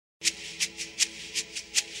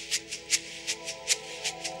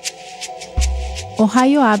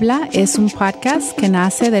Ohio Habla es un podcast que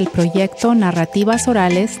nace del proyecto Narrativas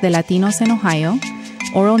Orales de Latinos en Ohio,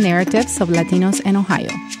 Oral Narratives of Latinos in Ohio.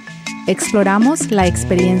 Exploramos la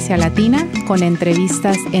experiencia latina con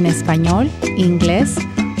entrevistas en español, inglés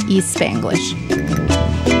y Spanglish.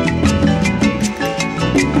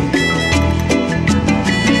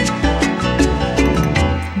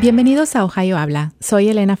 Bienvenidos a Ohio Habla. Soy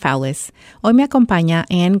Elena Fowles. Hoy me acompaña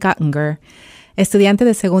Ann Gottinger, estudiante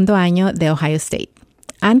de segundo año de Ohio State.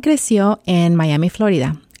 Ann creció en Miami,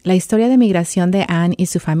 Florida. La historia de migración de Ann y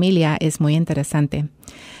su familia es muy interesante.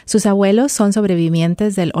 Sus abuelos son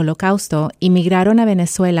sobrevivientes del Holocausto y migraron a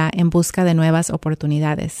Venezuela en busca de nuevas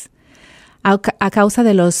oportunidades. A causa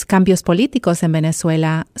de los cambios políticos en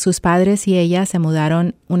Venezuela, sus padres y ella se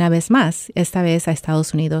mudaron una vez más, esta vez a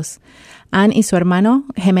Estados Unidos. Ann y su hermano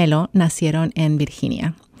gemelo nacieron en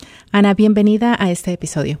Virginia. Ana, bienvenida a este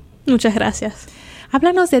episodio. Muchas gracias.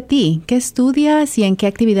 Háblanos de ti. ¿Qué estudias y en qué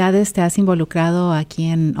actividades te has involucrado aquí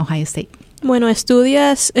en Ohio State? Bueno,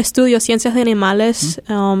 estudio ciencias de animales.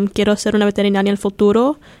 Quiero ser una veterinaria en el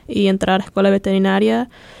futuro y entrar a escuela veterinaria.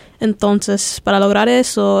 Entonces, para lograr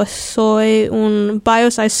eso, soy un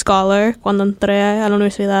Bioscience Scholar. Cuando entré a la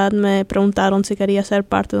universidad me preguntaron si quería ser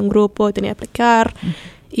parte de un grupo y tenía que aplicar.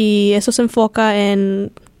 Y eso se enfoca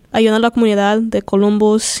en ayudar a la comunidad de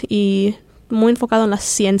Columbus y muy enfocado en las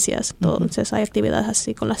ciencias. Entonces, hay actividades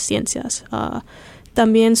así con las ciencias.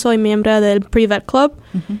 También soy miembro del Pre-Vet Club,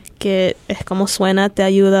 que es como suena, te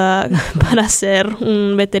ayuda para ser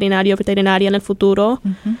un veterinaria en el futuro.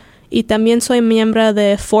 Y también soy miembro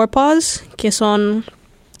de Four Paws, que es un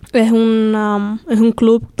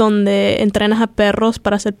club donde entrenas a perros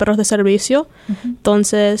para ser perros de servicio.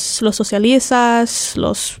 Entonces, los socializas,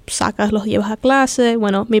 los sacas, los llevas a clase.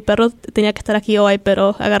 Bueno, mi perro tenía que estar aquí hoy,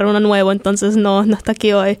 pero agarré uno nuevo, entonces no está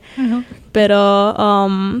aquí hoy. Pero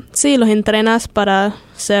sí, los entrenas para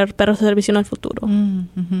ser perros de servicio en el futuro.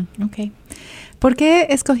 Okay. ¿Por qué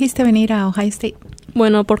escogiste venir a Ohio State?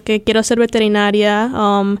 Bueno, porque quiero ser veterinaria.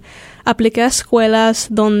 Apliqué a escuelas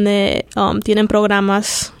donde tienen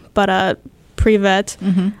programas para pre-vet.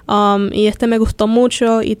 Y me gustó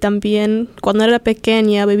mucho. Y también, cuando era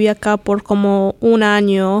pequeña, viví acá por como un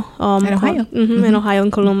año. ¿En Ohio? En Ohio, en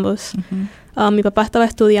Columbus. Mi papá estaba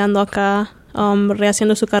estudiando acá,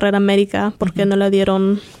 rehaciendo su carrera médica, porque no le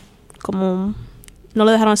dejaron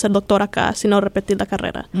ser doctor acá, sino repetir la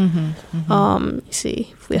carrera. Sí,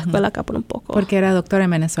 fui a escuela acá por un poco. Porque era doctor en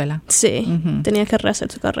Venezuela. Sí, tenía que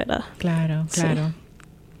rehacer su carrera. Claro. Sí.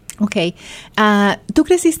 Ok. Tú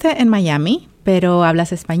creciste en Miami, pero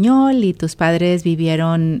hablas español y tus padres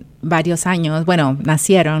vivieron varios años,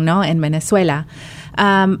 nacieron, ¿no?, en Venezuela.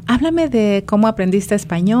 Háblame de cómo aprendiste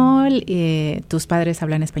español. ¿Tus padres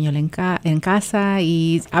hablan español en casa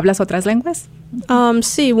y hablas otras lenguas?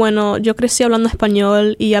 Sí, bueno, yo crecí hablando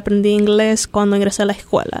español y aprendí inglés cuando ingresé a la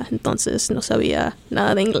escuela, entonces no sabía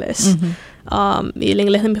nada de inglés. Y el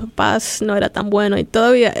inglés de mis papás no era tan bueno y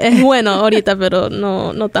todavía es bueno ahorita, pero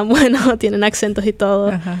no tan bueno, tienen acentos y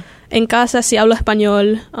todo. En casa sí hablo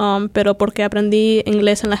español, pero porque aprendí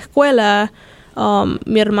inglés en la escuela,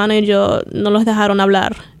 mi hermano y yo no los dejaron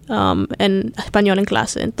hablar en español en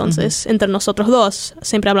clase. Entonces, entre nosotros dos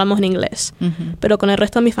siempre hablamos en inglés. Pero con el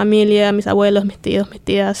resto de mi familia, mis abuelos, mis tíos, mis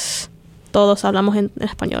tías, todos hablamos en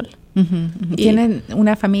español. ¿Tienen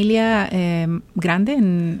una familia grande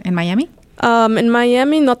en Miami? En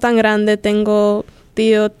Miami no tan grande. Tengo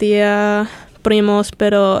tío, tía, primos,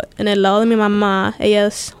 pero en el lado de mi mamá, ella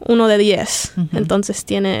es uno de 10. Entonces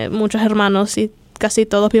tiene muchos hermanos y casi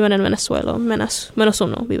todos viven en Venezuela, menos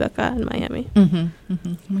uno vive acá en Miami.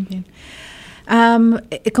 Muy bien.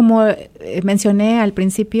 Como mencioné al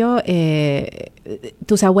principio,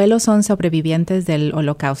 tus abuelos son sobrevivientes del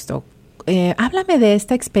Holocausto. Háblame de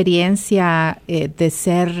esta experiencia de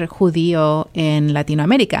ser judío en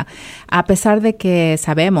Latinoamérica. A pesar de que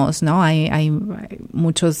sabemos, ¿no?, hay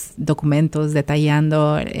muchos documentos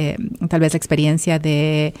detallando tal vez la experiencia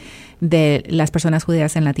de las personas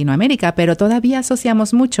judías en Latinoamérica, pero todavía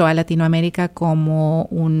asociamos mucho a Latinoamérica como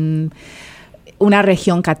una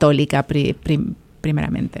región católica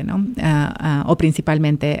primeramente, ¿no? O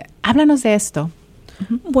principalmente. Háblanos de esto.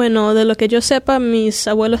 Bueno, de lo que yo sepa, mis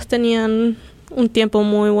abuelos tenían un tiempo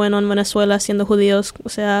muy bueno en Venezuela siendo judíos. O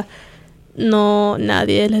sea,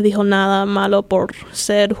 nadie les dijo nada malo por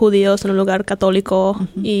ser judíos en un lugar católico.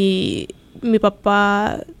 Y mi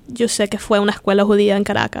papá, yo sé que fue a una escuela judía en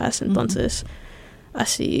Caracas, entonces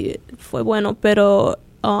así fue bueno. Pero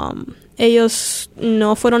ellos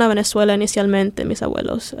no fueron a Venezuela inicialmente, mis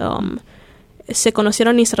abuelos. se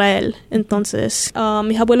conocieron en Israel. Entonces,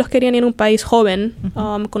 mis abuelos querían ir a un país joven,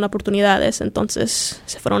 con oportunidades. Entonces,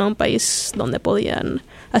 se fueron a un país donde podían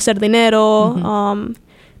hacer dinero.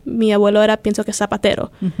 Mi abuelo pienso que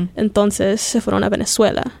zapatero. Entonces, se fueron a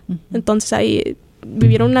Venezuela. Entonces, ahí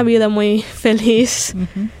vivieron una vida muy feliz.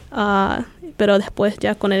 Pero después,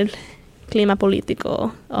 ya con el clima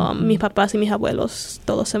político, mis papás y mis abuelos,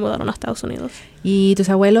 todos se mudaron a Estados Unidos. ¿Y tus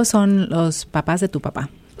abuelos son los papás de tu papá?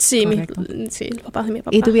 Sí, sí, los papás de mi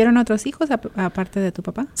papá. ¿Y tuvieron otros hijos aparte de tu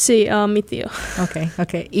papá? Sí, mi tío.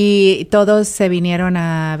 Okay. ¿Y todos se vinieron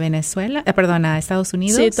a Venezuela? A Estados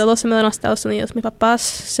Unidos. Sí, todos se mudaron a Estados Unidos. Mis papás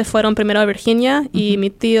se fueron primero a Virginia y mi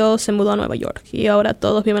tío se mudó a Nueva York. Y ahora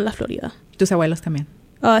todos viven en la Florida. ¿Tus abuelos también?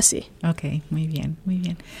 Sí. Okay, muy bien.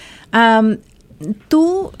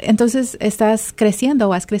 Tú, entonces, estás creciendo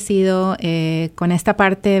o has crecido con esta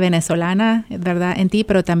parte venezolana, ¿verdad?, en ti,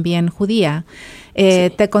 pero también judía.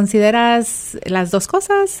 Sí. ¿Te consideras las dos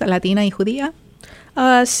cosas, latina y judía?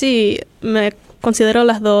 Sí, me considero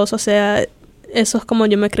las dos. O sea, eso es como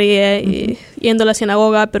yo me crié, yendo a la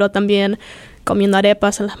sinagoga, pero también comiendo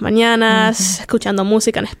arepas en las mañanas, escuchando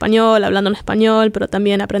música en español, hablando en español, pero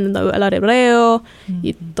también aprendiendo a hablar hebreo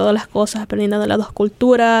y todas las cosas, aprendiendo de las dos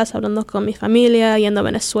culturas, hablando con mi familia, yendo a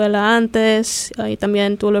Venezuela antes, y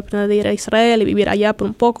también tuve la oportunidad de ir a Israel y vivir allá por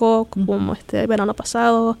un poco, como este verano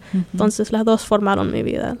pasado. Entonces las dos formaron mi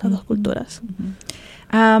vida, las dos culturas.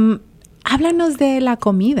 Háblanos de la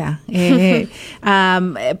comida.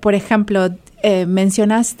 Por ejemplo,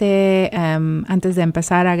 mencionaste antes de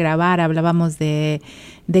empezar a grabar, hablábamos de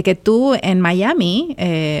que tú en Miami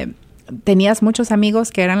tenías muchos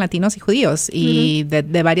amigos que eran latinos y judíos y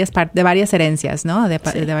de varias herencias, ¿no? De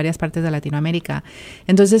varias partes de Latinoamérica.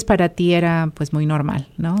 Entonces para ti era pues muy normal,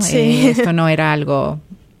 ¿no? Sí. Esto no era algo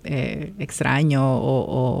extraño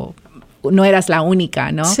o no eras la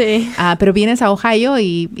única, ¿no? Sí. Pero vienes a Ohio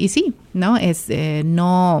y sí, ¿no?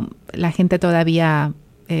 No, la gente todavía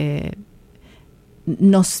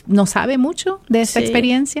no sabe mucho de esta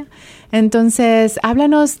experiencia. Entonces,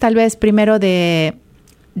 háblanos tal vez primero de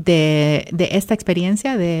esta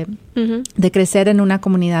experiencia de crecer en una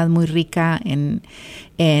comunidad muy rica en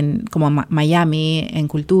como Miami, en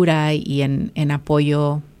cultura y en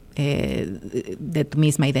apoyo de tu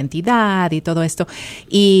misma identidad y todo esto,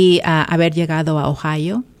 y haber llegado a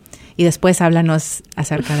Ohio. Y después háblanos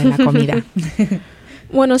acerca de la comida.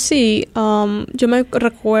 Bueno, sí, yo me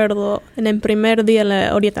recuerdo en el primer día de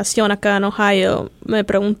la orientación acá en Ohio, me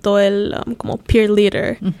preguntó el como peer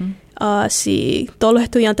leader si todos los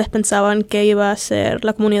estudiantes pensaban que iba a ser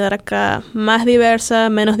la comunidad acá más diversa,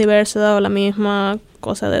 menos diversa o la misma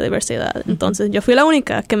cosa de diversidad. Entonces yo fui la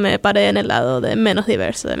única que me paré en el lado de menos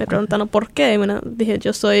diversa. Me preguntaron por qué. Bueno, dije,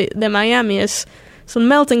 yo soy de Miami, es un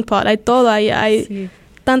melting pot, hay todo, hay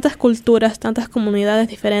tantas culturas, tantas comunidades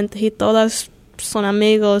diferentes y todas son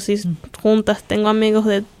amigos y juntas. Tengo amigos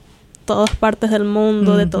de todas partes del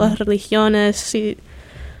mundo, de todas religiones, y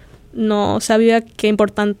no sabía qué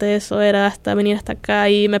importante eso era hasta venir hasta acá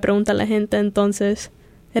y me pregunta la gente, entonces,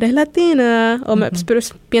 ¿eres latina? O pero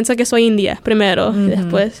piensa que soy india primero, y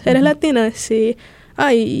después, ¿eres latina? Sí.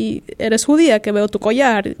 Ay, ¿eres judía? Que veo tu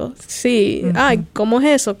collar. Digo, sí. Ay, ¿cómo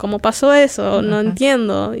es eso? ¿Cómo pasó eso? No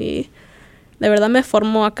entiendo. Y de verdad me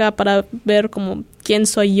formó acá para ver como quién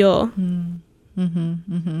soy yo.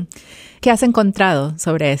 ¿Qué has encontrado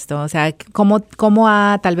sobre esto? O sea, ¿cómo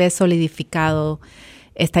ha tal vez solidificado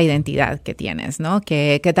esta identidad que tienes, ¿no?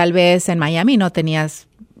 Que tal vez en Miami no tenías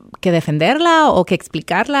que defenderla o que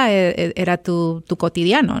explicarla, era tu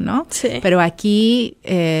cotidiano, ¿no? Sí. Pero aquí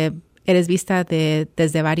eres vista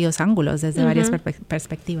desde varios ángulos, desde varias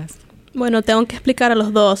perspectivas. Bueno, tengo que explicar a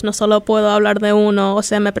los dos, no solo puedo hablar de uno. O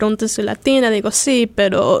sea, me preguntan si soy latina, digo sí,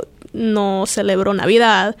 pero no celebro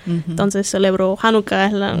Navidad, entonces celebro Hanukkah,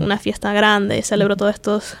 es una fiesta grande, celebro todas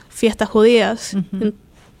estas fiestas judías.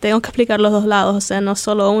 Tengo que explicar los dos lados, o sea, no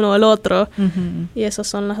solo uno o el otro. Y esas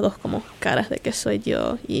son las dos como caras de que soy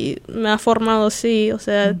yo. Y me ha formado, sí, o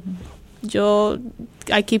sea, yo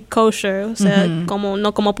I keep kosher, o sea,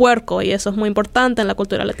 no como puerco, y eso es muy importante en la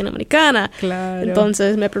cultura latinoamericana. Claro.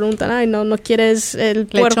 Entonces me preguntan, ay, no quieres el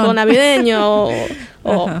puerco lechón navideño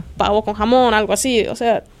o pavo con jamón, algo así, o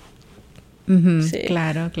sea. Sí.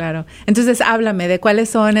 Claro. Entonces, háblame de cuáles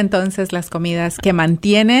son entonces las comidas que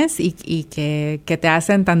mantienes y que te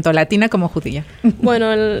hacen tanto latina como judía.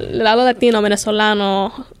 Bueno, el lado latino,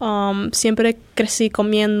 venezolano, siempre crecí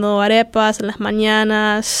comiendo arepas en las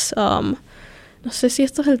mañanas. No sé si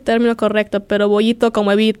esto es el término correcto, pero bollito con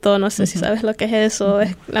huevito, no sé si sabes lo que es eso.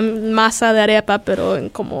 Es la masa de arepa, pero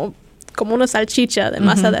como una salchicha de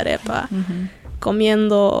masa de arepa.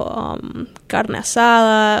 Comiendo carne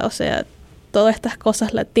asada, o sea, todas estas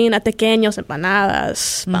cosas latinas, tequeños,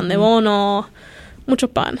 empanadas, pan de bono, mucho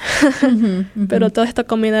pan. Pero toda esta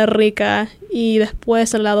comida rica. Y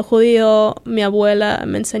después, el lado judío, mi abuela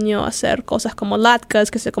me enseñó a hacer cosas como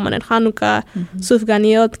latkes, que se comen en Hanukkah,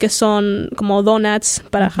 sufganiot, que son como donuts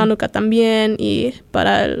para Hanukkah también, y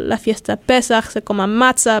para la fiesta Pesach se come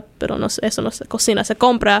matzah, pero eso no se cocina, se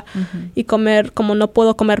compra, y comer, como no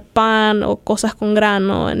puedo comer pan o cosas con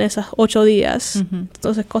grano en esos 8 días.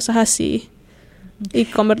 Entonces, cosas así. Y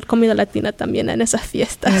comer comida latina también en esas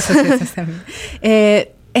fiestas. En esas fiestas también.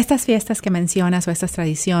 Estas fiestas que mencionas, o estas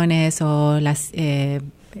tradiciones, o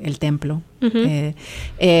el templo que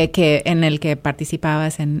en el que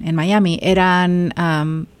participabas en Miami, ¿eran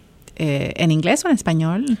en inglés o en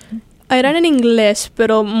español? Eran en inglés,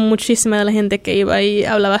 pero muchísima de la gente que iba ahí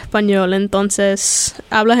hablaba español. Entonces,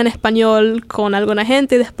 hablas en español con alguna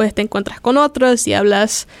gente y después te encuentras con otros y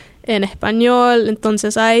hablas en español.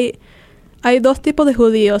 Entonces, hay 2 tipos de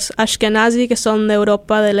judíos, Ashkenazi, que son de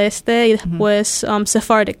Europa del Este, y después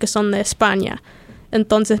Sephardic, que son de España.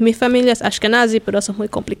 Entonces, mi familia es Ashkenazi, pero eso es muy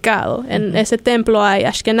complicado. En ese templo hay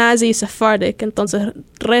Ashkenazi y Sephardic, entonces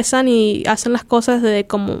rezan y hacen las cosas de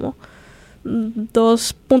como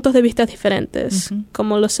 2 puntos de vista diferentes.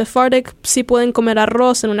 Como los Sephardic sí pueden comer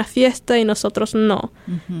arroz en una fiesta y nosotros no.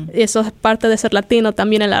 Y eso es parte de ser latino,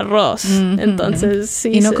 también el arroz. Entonces, sí.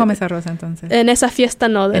 ¿Y no comes arroz entonces? En esa fiesta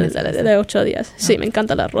no, de 8 días. Sí, me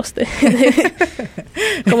encanta el arroz.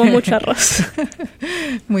 Como mucho arroz.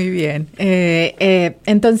 Muy bien.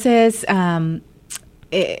 Entonces,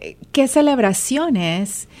 ¿qué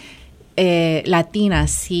celebraciones latinas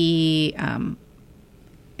sí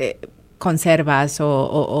conservas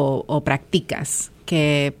o practicas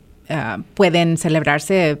que pueden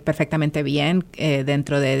celebrarse perfectamente bien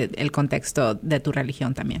dentro del contexto de tu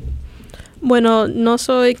religión también? Bueno, no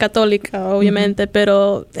soy católica, obviamente,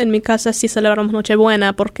 pero en mi casa sí celebramos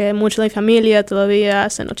Nochebuena porque mucha de mi familia todavía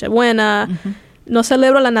hace Nochebuena. No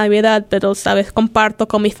celebro la Navidad, pero, ¿sabes? Comparto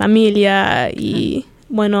con mi familia y,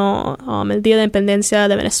 bueno, el Día de Independencia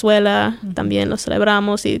de Venezuela también lo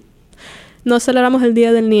celebramos y no celebramos el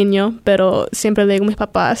Día del Niño, pero siempre le digo a mis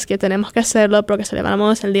papás que tenemos que hacerlo porque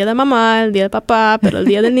celebramos el Día de Mamá, el Día de Papá, pero el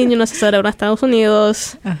Día del Niño no se celebra en Estados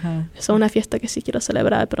Unidos. Es una fiesta que sí quiero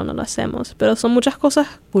celebrar, pero no lo hacemos. Pero son muchas cosas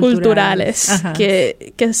culturales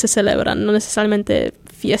que se celebran, no necesariamente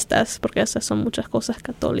fiestas, porque esas son muchas cosas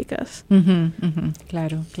católicas.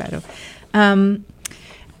 Claro, claro.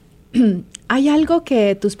 ¿Hay algo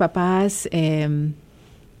que tus papás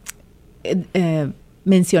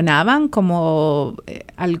mencionaban como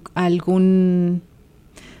algún,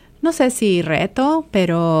 no sé si reto,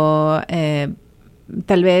 pero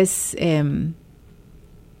tal vez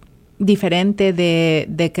diferente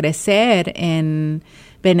de crecer en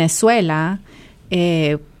Venezuela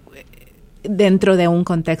dentro de un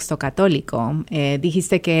contexto católico?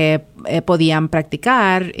 Dijiste que podían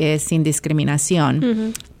practicar sin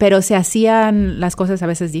discriminación, pero ¿se hacían las cosas a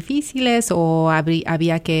veces difíciles o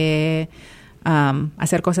había que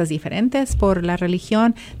hacer cosas diferentes por la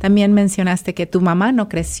religión? También mencionaste que tu mamá no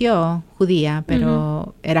creció judía,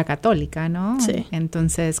 pero era católica, ¿no? Sí.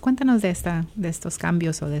 Entonces, cuéntanos de estos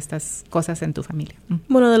cambios o de estas cosas en tu familia.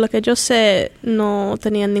 Bueno, de lo que yo sé, no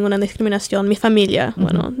tenían ninguna discriminación. Mi familia,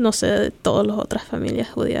 bueno, no sé de todas las otras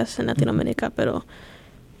familias judías en Latinoamérica, pero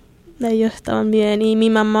ellos estaban bien. Y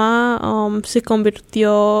mi mamá se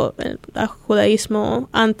convirtió al judaísmo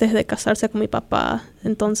antes de casarse con mi papá.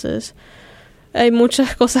 Entonces, hay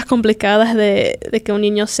muchas cosas complicadas de que un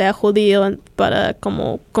niño sea judío para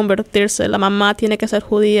como convertirse. La mamá tiene que ser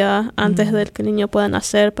judía antes de que el niño pueda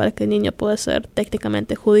nacer para que el niño pueda ser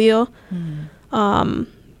técnicamente judío.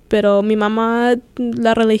 Pero mi mamá,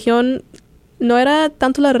 la religión, no era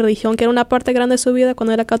tanto la religión, que era una parte grande de su vida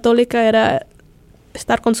cuando era católica, era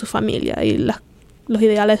estar con su familia y los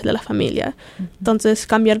ideales de la familia. Entonces,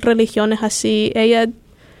 cambiar religiones así,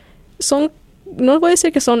 no voy a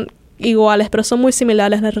decir que son iguales, pero son muy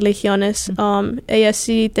similares las religiones. Ella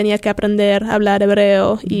sí tenía que aprender a hablar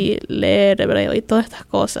hebreo y leer hebreo y todas estas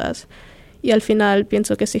cosas. Y al final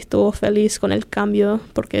pienso que sí estuvo feliz con el cambio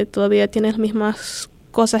porque todavía tiene las mismas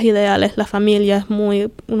cosas ideales. La familia es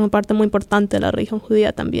una parte muy importante de la religión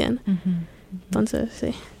judía también. Entonces,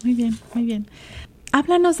 sí. Muy bien, muy bien.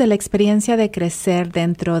 Háblanos de la experiencia de crecer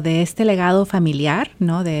dentro de este legado familiar,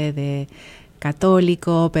 ¿no? De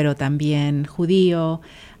católico, pero también judío.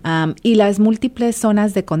 Y las múltiples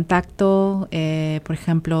zonas de contacto, por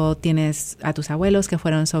ejemplo, tienes a tus abuelos que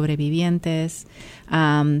fueron sobrevivientes,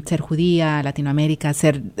 ser judía, Latinoamérica,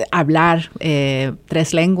 hablar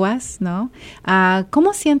 3 lenguas, ¿no?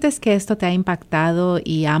 ¿Cómo sientes que esto te ha impactado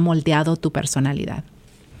y ha moldeado tu personalidad?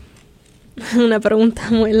 Una pregunta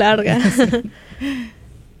muy larga.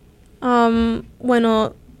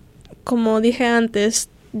 Bueno, como dije antes,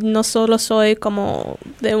 no solo soy como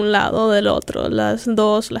de un lado o del otro. Las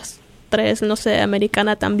dos, las tres, no sé,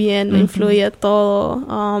 americana también me influye todo.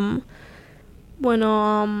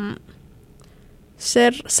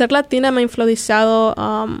 Ser latina me ha influenciado,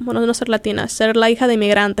 bueno, no ser latina, ser la hija de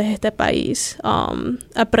inmigrantes de este país.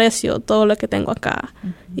 Aprecio todo lo que tengo acá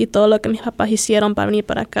y todo lo que mis papás hicieron para venir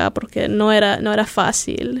para acá, porque no era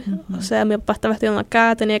fácil. O sea, mi papá estaba estudiando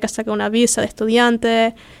acá, tenía que sacar una visa de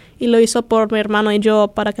estudiante y lo hizo por mi hermano y yo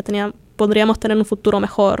para que podríamos tener un futuro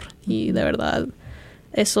mejor. Y de verdad,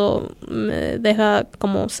 eso me deja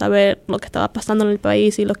como saber lo que estaba pasando en el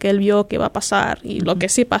país y lo que él vio que iba a pasar y lo que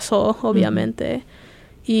sí pasó, obviamente.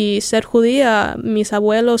 Y ser judía, mis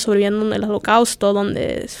abuelos sobrevivieron en el Holocausto,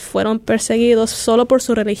 donde fueron perseguidos solo por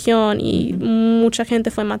su religión y mucha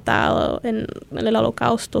gente fue matada en el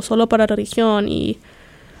Holocausto solo por la religión. Y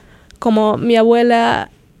como mi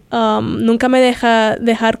abuela nunca me deja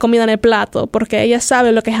dejar comida en el plato, porque ella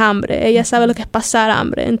sabe lo que es hambre, ella sabe lo que es pasar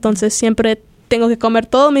hambre, entonces siempre tengo que comer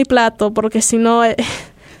todo mi plato, porque si no...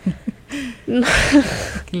 no.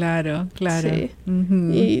 Claro. Sí.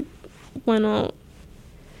 Y bueno,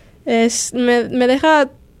 me deja,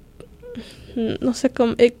 no sé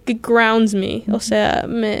cómo, it grounds me, o sea,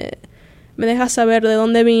 me deja saber de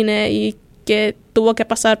dónde vine y qué tuvo que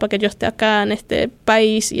pasar para que yo esté acá en este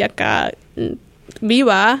país y acá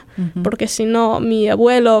viva, porque si no, mi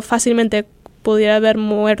abuelo fácilmente pudiera haber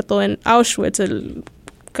muerto en Auschwitz, el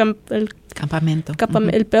campamento.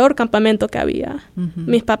 El peor campamento que había.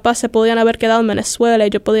 Mis papás se podían haber quedado en Venezuela y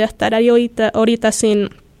yo podía estar ahí ahorita sin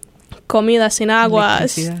comida, sin agua,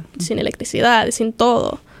 sin electricidad, sin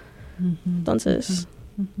todo. Entonces...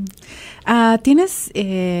 ¿Tienes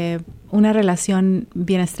una relación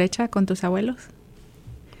bien estrecha con tus abuelos?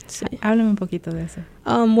 Sí. Háblame un poquito de eso.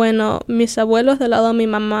 Bueno, mis abuelos del lado de mi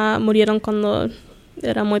mamá murieron cuando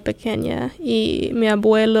era muy pequeña y mi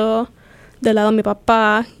abuelo del lado de mi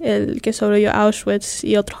papá, el que sobrevivió a Auschwitz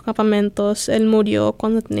y otros campamentos, él murió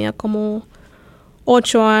cuando tenía como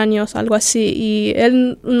 8 años, algo así. Y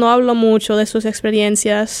él no habló mucho de sus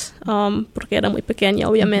experiencias porque era muy pequeña,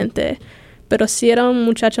 obviamente. Pero sí era un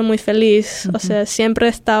muchacho muy feliz. O sea, siempre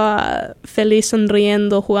estaba feliz,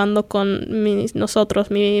 sonriendo, jugando con nosotros,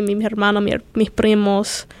 mi hermano, mis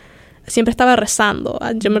primos. Siempre estaba rezando.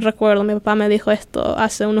 Yo me recuerdo, mi papá me dijo esto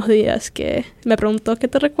hace unos días, que me preguntó, ¿qué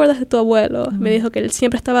te recuerdas de tu abuelo? Me dijo que él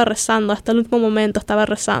siempre estaba rezando, hasta el último momento estaba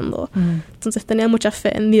rezando. Entonces tenía mucha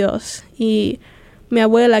fe en Dios. Y mi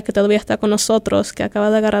abuela, que todavía está con nosotros, que acaba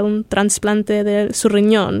de agarrar un trasplante de su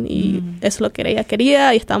riñón, y es lo que ella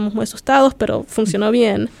quería, y estábamos muy asustados, pero funcionó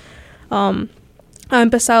bien. Ha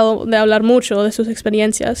empezado a hablar mucho de sus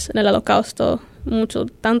experiencias en el Holocausto, mucho,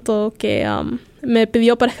 tanto que me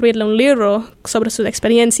pidió para escribirle un libro sobre sus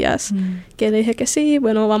experiencias, que le dije que sí,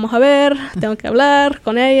 bueno, vamos a ver, tengo que hablar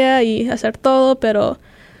con ella y hacer todo, pero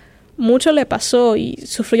mucho le pasó y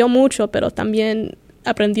sufrió mucho, pero también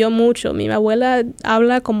aprendió mucho. Mi abuela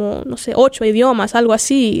habla como, no sé, 8 idiomas, algo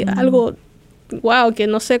así, algo, wow, que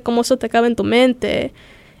no sé cómo eso te cabe en tu mente.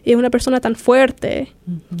 Y es una persona tan fuerte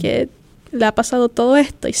que le ha pasado todo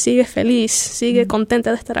esto y sigue feliz, sigue contenta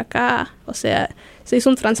de estar acá. O sea, se hizo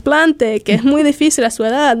un trasplante que es muy difícil a su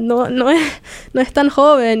edad, no es tan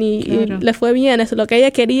joven y le fue bien, es lo que ella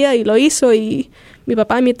quería y lo hizo, y mi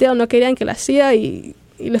papá y mi tío no querían que lo hacía y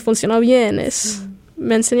le funcionó bien.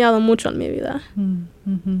 Me ha enseñado mucho en mi vida.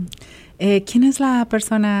 ¿Quién es la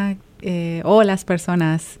persona o las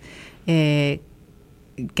personas que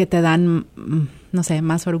te dan, no sé,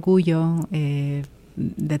 más orgullo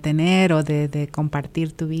de tener o de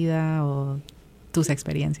compartir tu vida o tus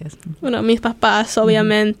experiencias? Bueno, mis papás,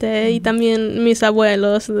 obviamente, y también mis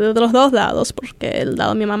abuelos, de los dos lados, porque el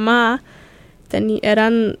lado de mi mamá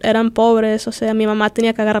eran pobres, o sea, mi mamá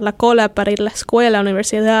tenía que agarrar la cola para ir a la escuela, a la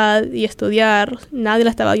universidad y estudiar. Nadie la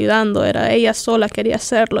estaba ayudando, era ella sola, quería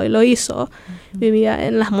hacerlo y lo hizo. Vivía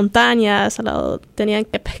en las montañas, tenían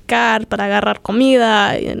que pescar para agarrar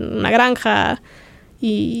comida en una granja.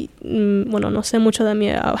 Y bueno, no sé mucho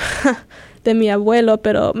de mi abuelo,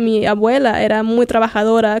 pero mi abuela era muy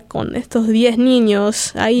trabajadora con estos 10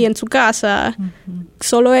 niños ahí en su casa,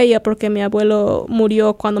 solo ella, porque mi abuelo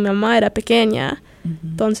murió cuando mi mamá era pequeña.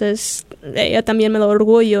 Entonces ella también me da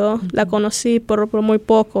orgullo. La conocí por muy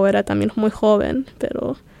poco, era también muy joven,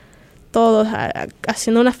 pero todos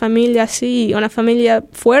haciendo una familia así, una familia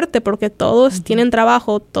fuerte, porque todos tienen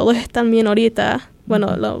trabajo, todos están bien ahorita.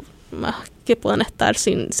 Bueno, lo más que puedan estar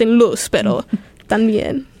sin luz, pero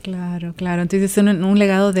también. Claro, claro. Entonces es un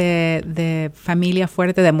legado de familia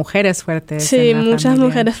fuerte, de mujeres fuertes. Sí, muchas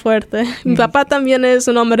mujeres fuertes. Mi papá también es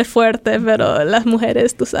un hombre fuerte, pero las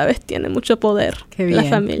mujeres, tú sabes, tienen mucho poder en la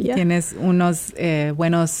familia. Tienes unos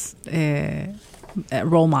buenos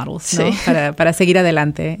role models, ¿no? Sí. Para seguir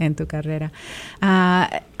adelante en tu carrera.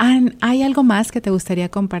 Ann, ¿hay algo más que te gustaría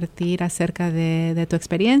compartir acerca de tu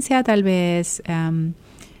experiencia, tal vez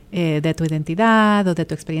de tu identidad o de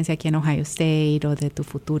tu experiencia aquí en Ohio State o de tu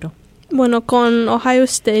futuro? Bueno, con Ohio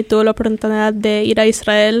State tuve la oportunidad de ir a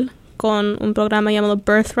Israel con un programa llamado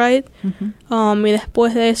Birthright. Uh-huh. Y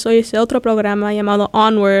después de eso hice otro programa llamado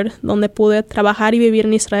Onward, donde pude trabajar y vivir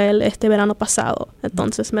en Israel este verano pasado.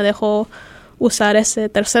 Entonces me dejó usar ese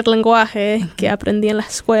tercer lenguaje que aprendí en la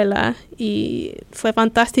escuela y fue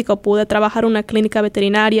fantástico. Pude trabajar en una clínica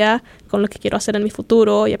veterinaria con lo que quiero hacer en mi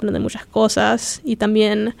futuro y aprender muchas cosas y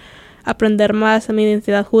también aprender más de mi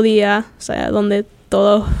identidad judía, o sea, donde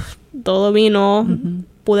todo vino. Uh-huh.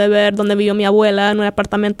 Pude ver dónde vivió mi abuela en un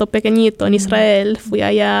apartamento pequeñito en Israel. Fui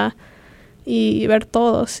allá y ver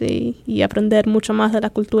todo, sí, y aprender mucho más de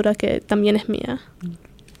la cultura que también es mía.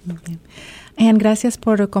 Muy bien. Ann, gracias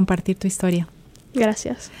por compartir tu historia.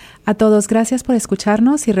 Gracias. A todos, gracias por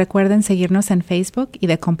escucharnos y recuerden seguirnos en Facebook y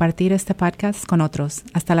de compartir este podcast con otros.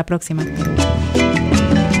 Hasta la próxima.